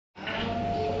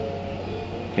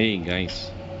Hey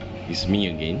guys, it's me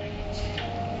again.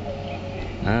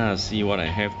 See what I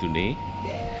have today.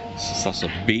 Such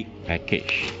a big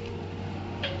package.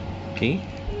 Okay,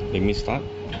 let me start.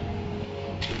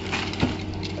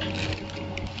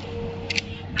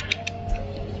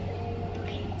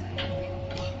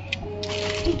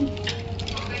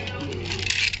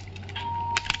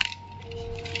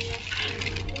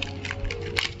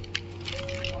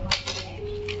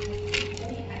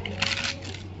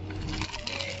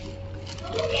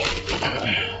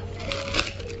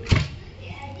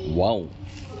 Wow,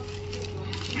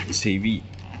 it's heavy.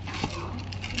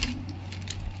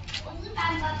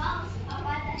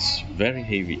 It's very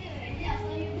heavy.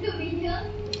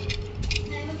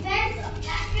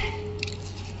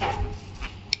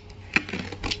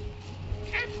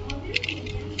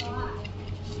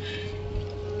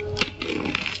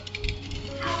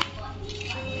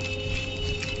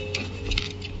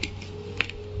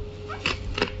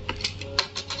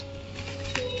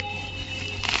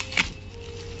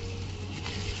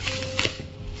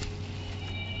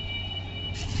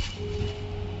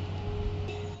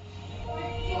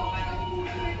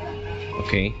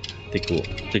 Okay,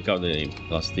 take out the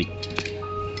plastic.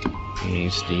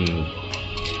 Steam.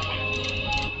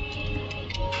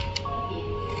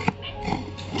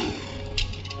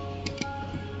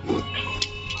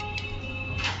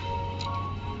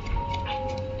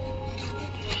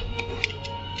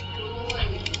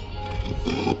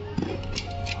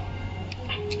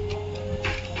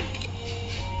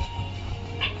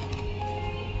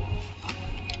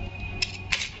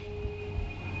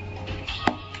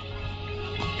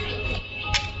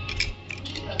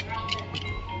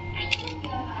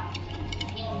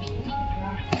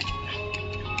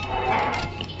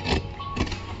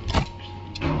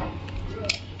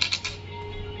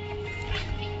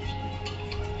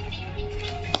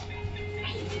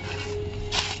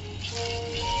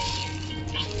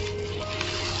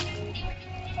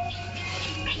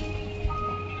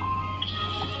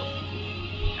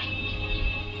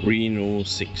 Reno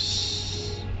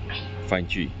 6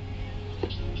 5G.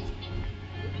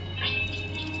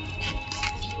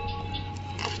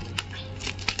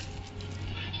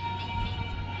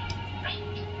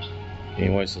 Okay,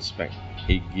 what is the spec?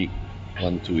 8 gig,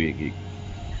 128 gig.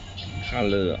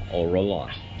 Color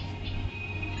Aurora.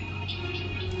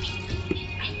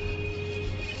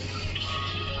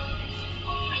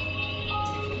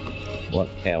 What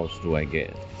else do I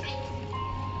get?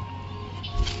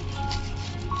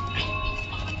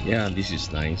 Yeah, this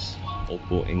is nice.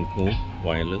 Oppo Enco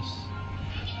wireless.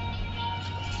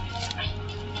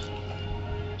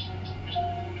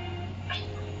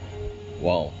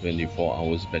 Wow, 24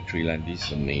 hours battery life.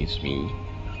 This amazed me.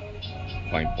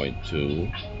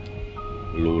 5.2.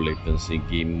 Low latency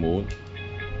game mode.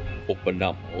 Open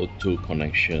up auto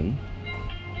connection.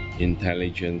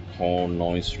 Intelligent call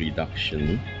noise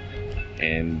reduction.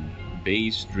 And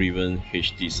bass driven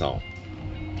HD sound.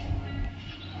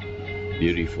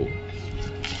 Beautiful.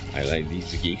 I like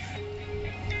this gift.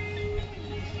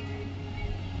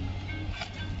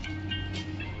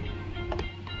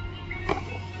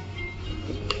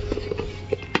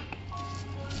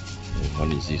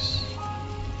 What is this?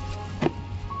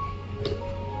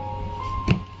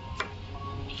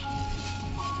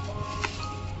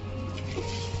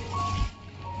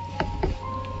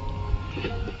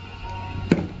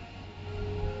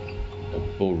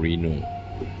 Oppo Reno.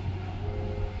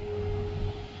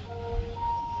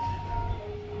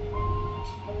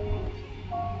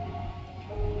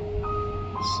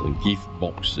 It's a gift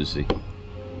box, you see.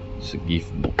 It's a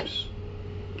gift box.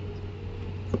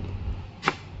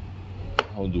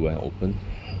 How do I open?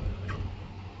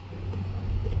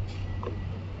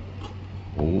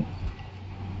 Oh.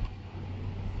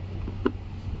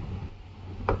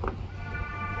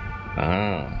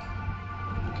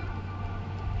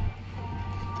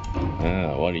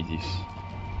 What is this?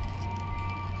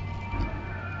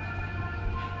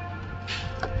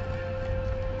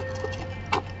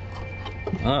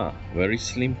 Very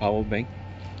slim power bank.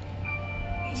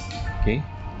 Okay,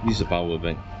 this is a power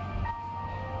bank.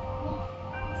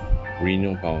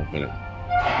 Reno power bank.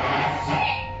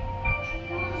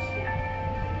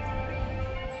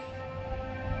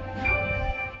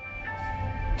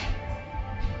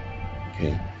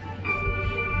 Okay.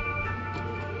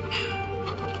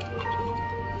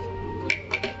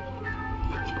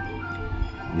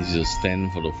 This is a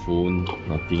stand for the phone,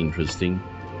 nothing interesting.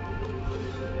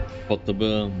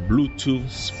 Portable Bluetooth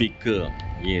speaker.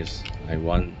 Yes, I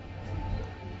want.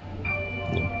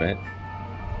 Not bad.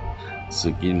 It's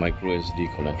again micro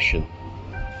SD connection.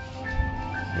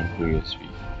 Micro USB.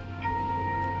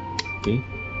 Okay.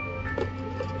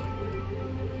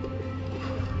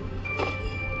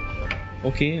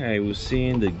 Okay, I would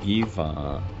say the gift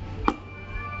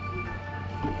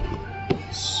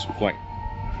is quite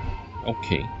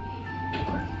okay.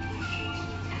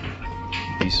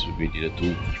 This will be the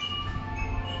two.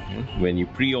 When you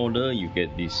pre-order, you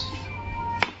get this.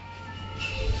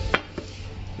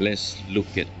 Let's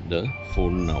look at the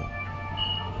phone now.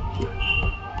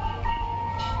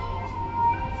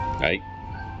 Right?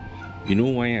 You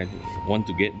know why I want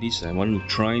to get this? I want to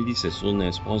try this as soon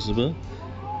as possible.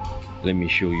 Let me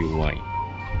show you why.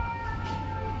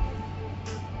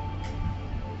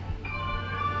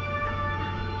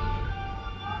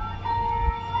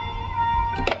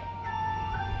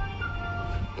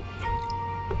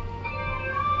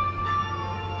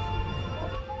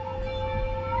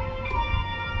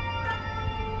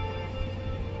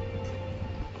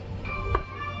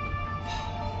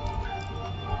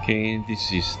 Okay,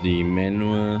 this is the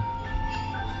manual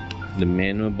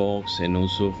box, and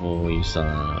also for his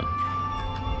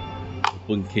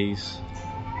open case,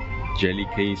 jelly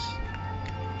case,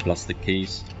 plastic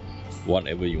case,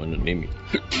 whatever you want to name it.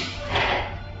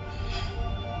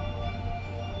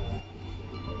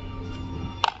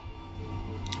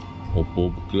 Oppo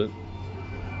booklet,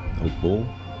 Oppo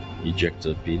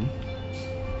ejector pin.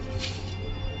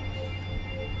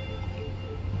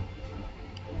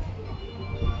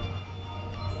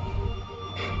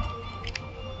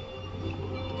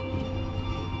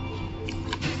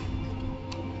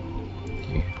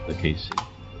 The case.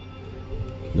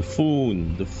 The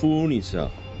phone is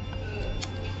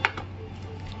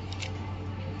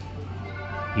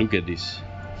look at this.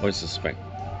 What's the spec?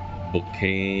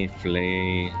 Bokeh,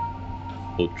 flare,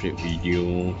 portrait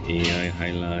video, AI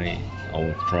highlight,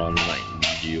 ultra night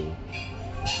video.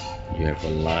 You have a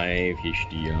live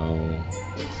HDR,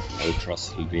 ultra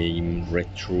slim,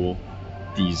 retro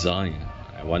design.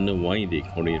 I wonder why they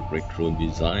call it retro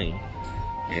design.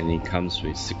 And it comes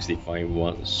with 65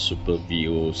 watt super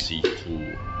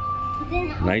VOC2,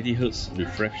 90 Hz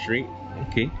refresh rate.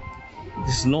 Okay,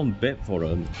 this is not bad for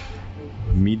a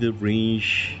middle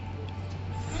range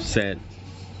set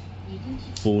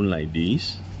phone like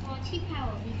this.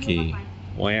 Okay,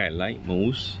 why I like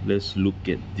most, let's look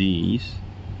at this.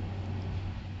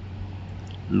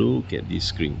 Look at this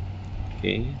screen.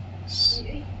 Okay,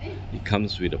 it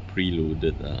comes with a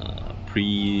preloaded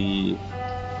pre-paste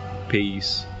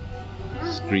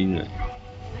screen.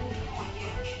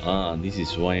 This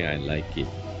is why I like it.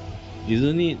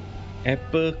 Isn't it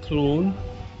Apple clone?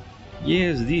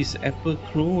 Yes, this Apple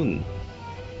clone.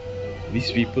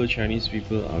 These people, Chinese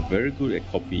people, are very good at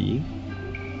copying.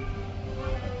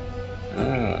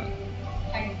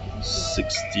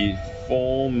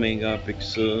 64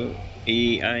 megapixel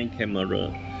AI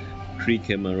camera, 3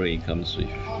 camera it comes with.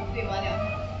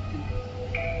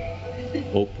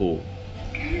 Oppo.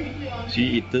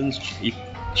 See, it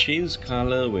changes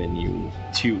color when you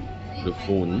tilt the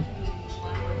phone.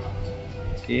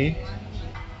 Okay,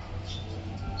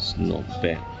 it's not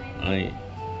bad.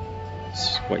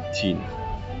 It's quite thin.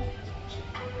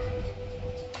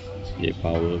 Okay,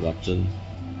 power button,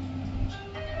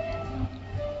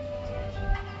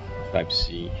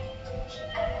 Type-C,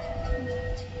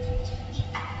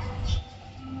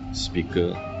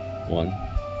 speaker, one,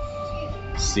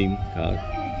 SIM card.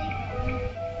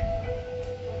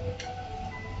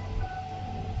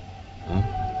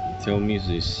 Tell me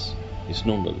this is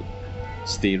not a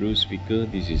stereo speaker.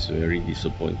 This is very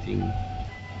disappointing.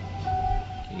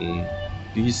 Okay,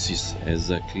 this is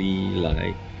exactly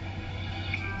like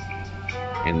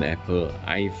an Apple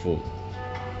iPhone.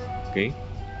 Okay,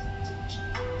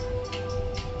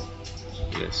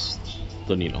 let's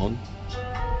turn it on.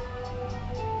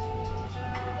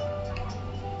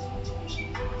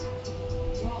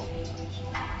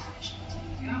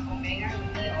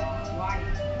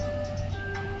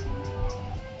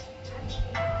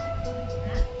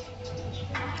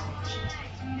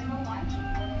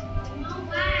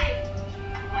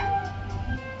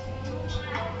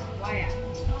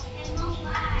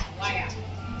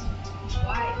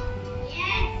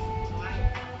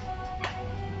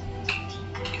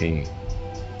 Okay,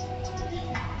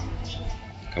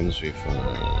 comes with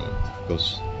of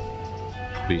course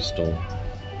Play Store.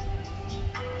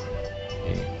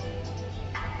 Okay.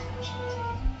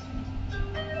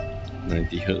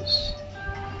 90 Hz.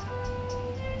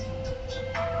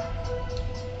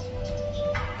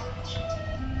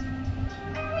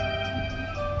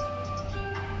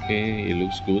 Okay, it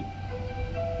looks good.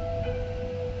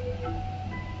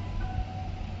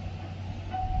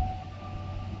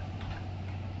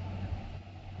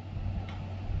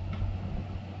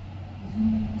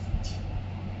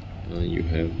 You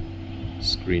have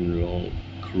screen lock,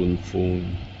 clone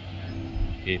phone,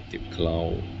 Creative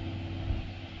Cloud.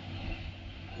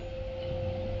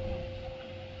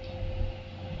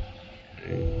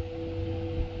 Okay.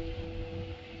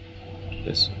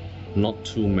 There's not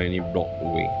too many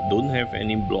blockway. Don't have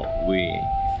any blockway.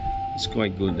 It's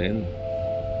quite good then.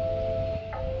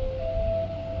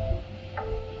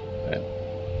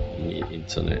 You need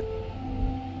internet.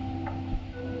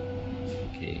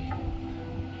 Okay.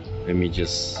 Let me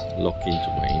just log into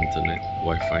my internet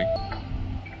Wi-Fi.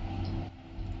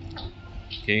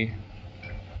 Okay.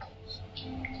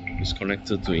 It's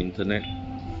connected to internet.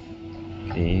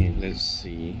 Okay, let's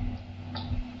see.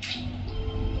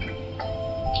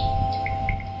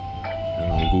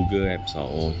 Google apps are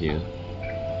all here.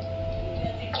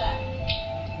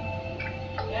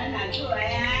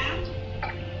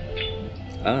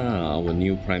 Our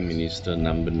new Prime Minister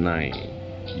number 9,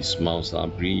 Ismail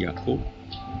Sabri Yaakob.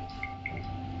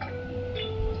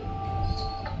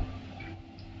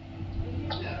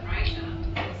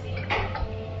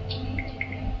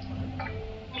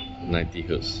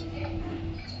 Hz.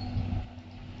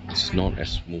 It's not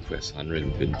as smooth as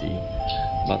 120,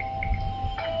 but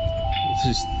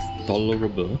this is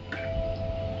tolerable.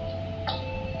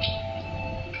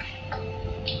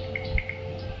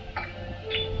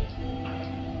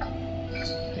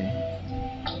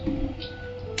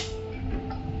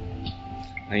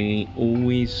 I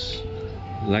always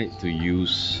like to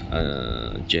use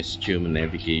gesture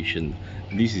navigation.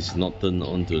 This is not turned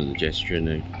on to the gesture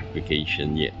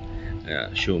navigation yet.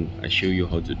 I show you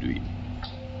how to do it.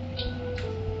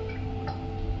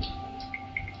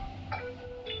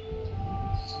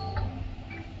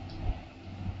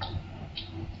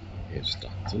 It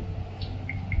started.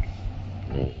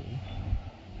 No,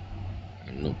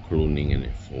 I'm not cloning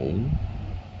any phone.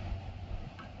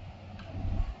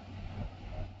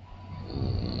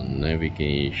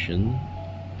 Navigation.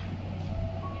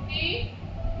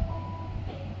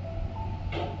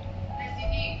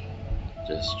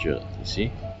 Gesture.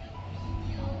 See?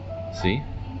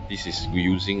 This is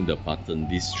using the button,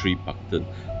 these 3 buttons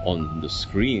on the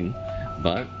screen.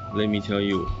 But let me tell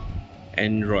you,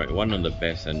 Android, one of the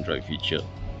best Android feature,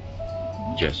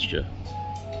 gesture.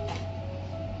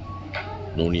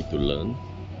 No need to learn.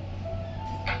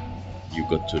 You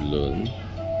got to learn.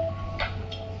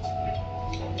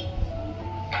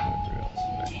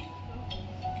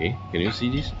 Okay, can you see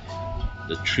this?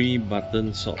 The 3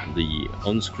 buttons of the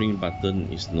on-screen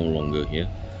button is no longer here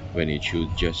when you choose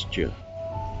gesture.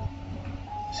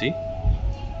 See?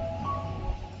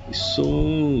 It's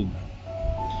so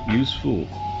useful.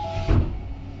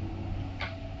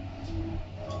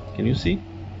 Can you see?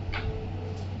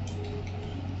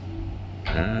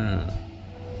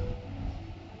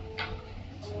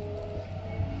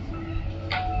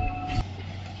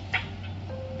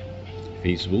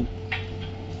 Facebook.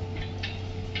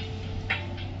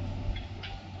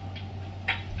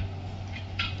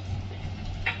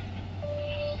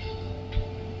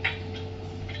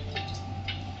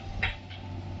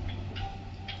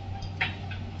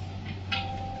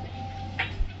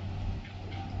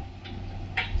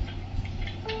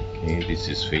 Okay, this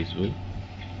is Facebook.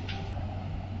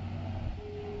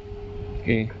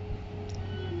 Okay,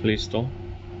 Play Store.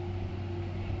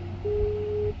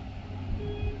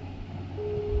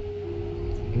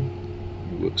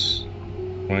 It works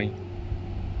fine.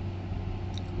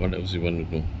 What else you want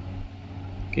to know?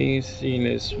 Okay, see,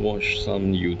 let's watch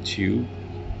some YouTube.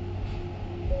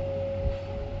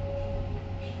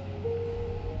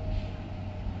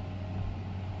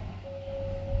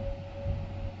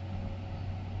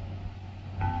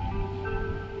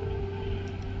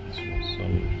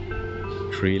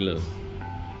 Some trailer.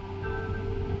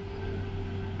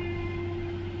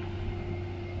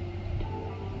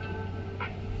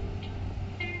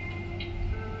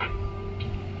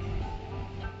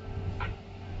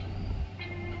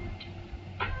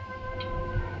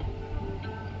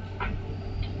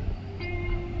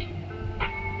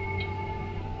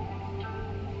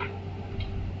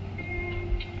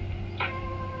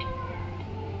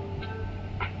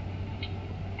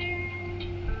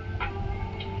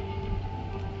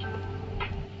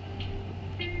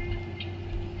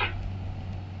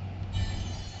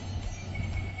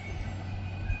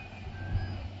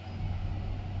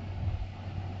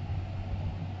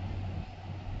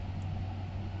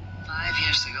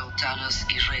 Years ago, Thanos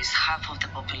erased half of the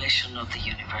population of the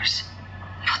universe.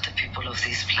 But the people of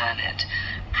this planet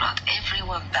brought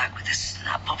everyone back with a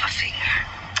snap of a finger.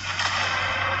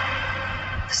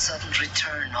 The sudden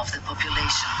return of the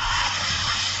population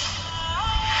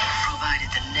provided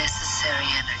the necessary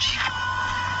energy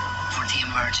for the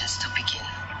emergence to begin.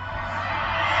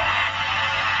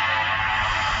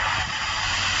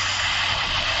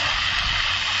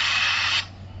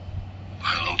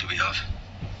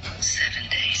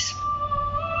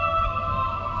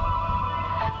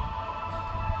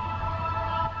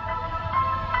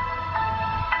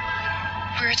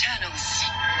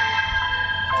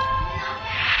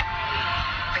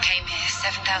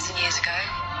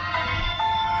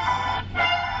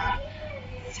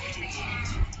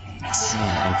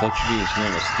 Unfortunately, it's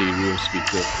not a stereo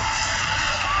speaker.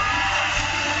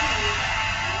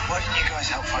 Why didn't you guys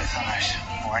help fight Thanos?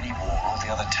 Or any war, or all the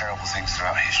other terrible things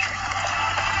throughout history?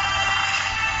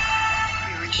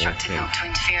 We were instructed not to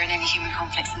interfere in any human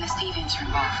conflicts unless deviants are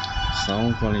involved.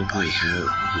 Sound quality is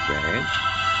not too bad.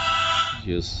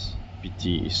 Just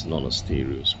pity is not a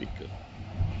stereo speaker.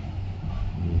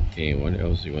 Okay, what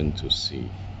else you want to see?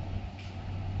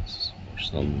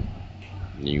 Some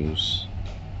news.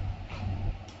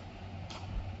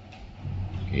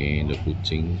 Okay, the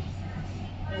booting.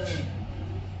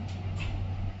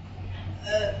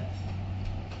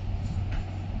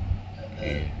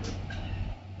 Okay,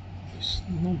 it's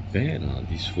not bad.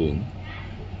 This phone.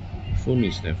 Phone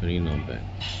is definitely not bad.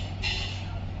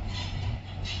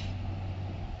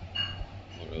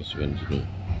 What else you want to know?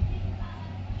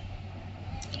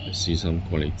 I see some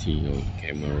quality of the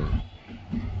camera.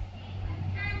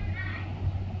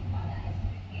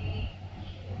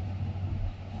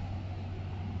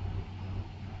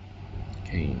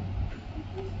 Okay.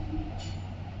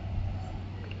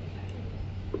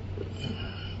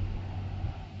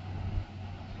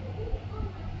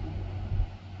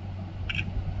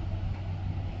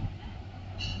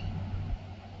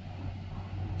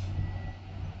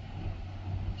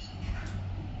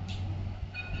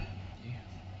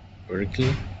 Very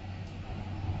clear.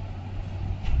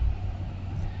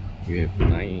 You have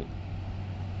night,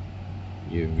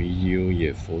 you have video, you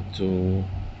have photo.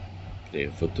 The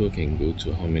photo can go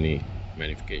to how many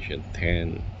magnification?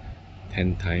 10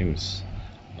 times.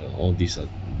 All these are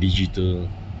digital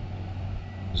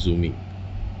zooming.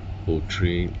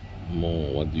 Portrait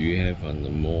more. What do you have on the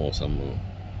more or some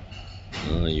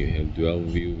more? You have dual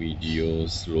view video,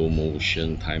 slow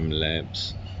motion, time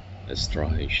lapse, extra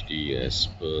HD,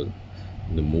 expert,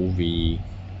 the movie,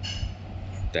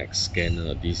 text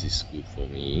scanner. This is good for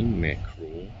me.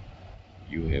 Macro.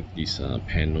 You have this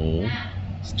panel,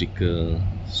 sticker,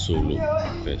 solo,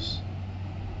 best.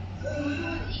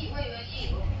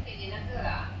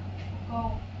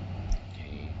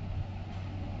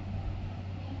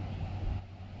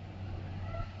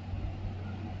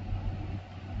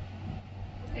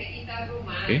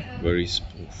 Okay, very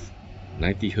smooth.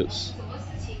 90 Hz.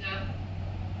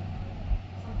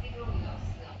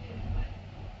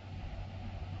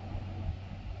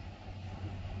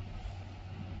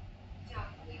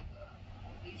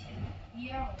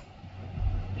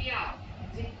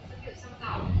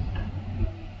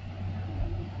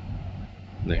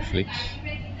 Netflix.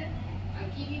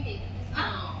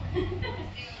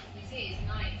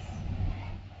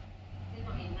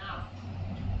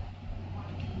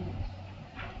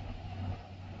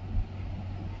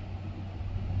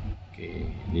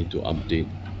 Okay, need to update.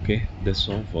 Okay, that's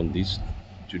all for this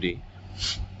today.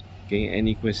 Okay,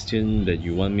 any question that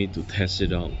you want me to test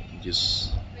it out,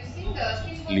 just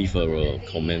leave a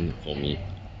comment for me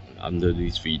under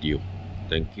this video.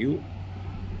 Thank you.